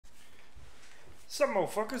Some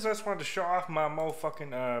motherfuckers, I just wanted to show off my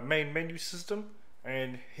motherfucking main menu system,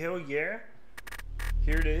 and hell yeah,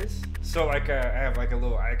 here it is. So like I have like a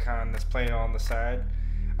little icon that's playing on the side.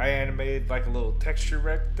 I animated like a little texture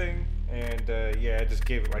rec thing, and yeah, I just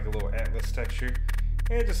gave it like a little atlas texture,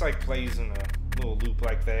 and it just like plays in a little loop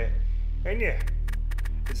like that. And yeah,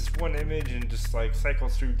 it's just one image and just like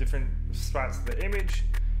cycles through different spots of the image.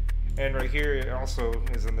 And right here it also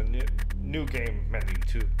is in the new game menu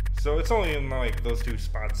too. So it's only in like those two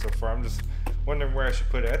spots so far. I'm just wondering where I should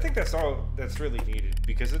put it. I think that's all that's really needed,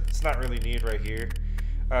 because it's not really needed right here.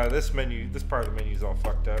 This part of the menu is all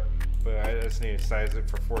fucked up, but I just need to size it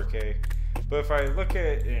for 4K. But if I look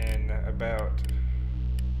at in about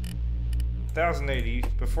 1080,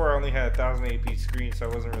 before I only had a 1080p screen, so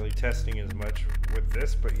I wasn't really testing as much with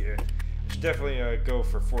this, but yeah, I should definitely go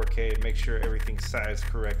for 4K and make sure everything's sized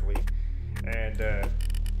correctly. And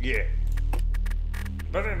yeah.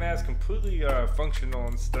 But other than that, it's completely functional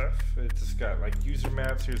and stuff. It just got like user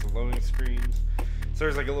maps. Here's the loading screens. So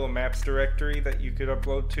there's like a little maps directory that you could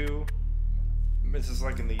upload to. This is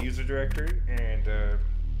like in the user directory, and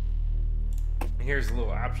here's a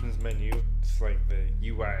little options menu. It's like the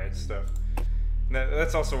UI and stuff. And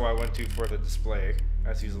that's also what I went to for the display. I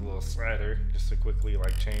just use a little slider just to quickly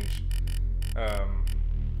like change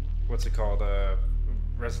what's it called,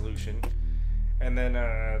 resolution. And then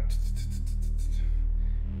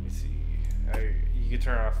let's see, you can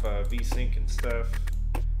turn off VSync and stuff,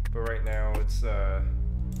 but right now it's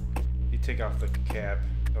you take off the cap,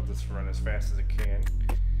 it'll just run as fast as it can.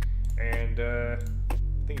 And I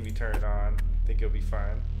think if you turn it on, I think it'll be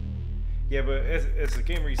fine. Yeah, but as the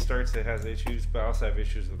game restarts, it has issues, but I also have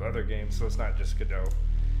issues with other games, so it's not just Godot.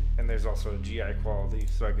 And there's also GI quality,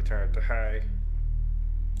 so I could turn it to high.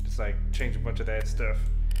 Just like change a bunch of that stuff.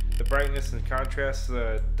 The brightness and contrast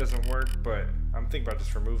doesn't work, but I'm thinking about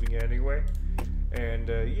just removing it anyway. And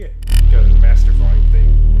yeah, got a master volume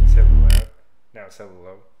thing. It's hella loud. Now it's hella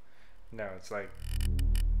low. Now it's like,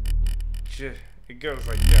 it goes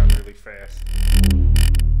like down really fast.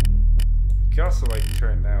 You can also like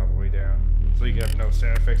turn that all the way down, so you can have no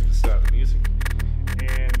sound effects but still have the music.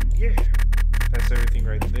 And yeah, that's everything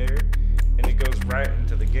right there. And it goes right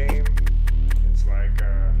into the game. It's like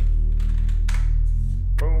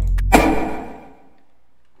boom,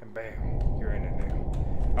 and bam, you're in it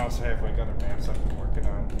now. I also have like other maps I've been working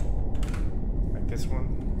on, like this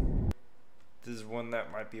one. This is one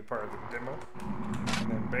that might be a part of the demo.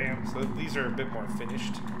 And then bam, so these are a bit more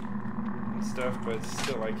finished and stuff, but it's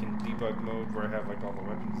still like in debug mode where I have like all the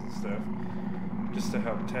weapons and stuff, just to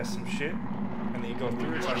help test some shit. And then you go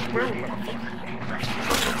through, it's like boom,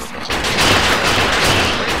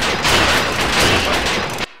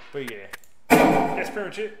 but yeah, that's pretty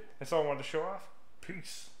much it. That's all I wanted to show off.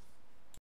 Peace.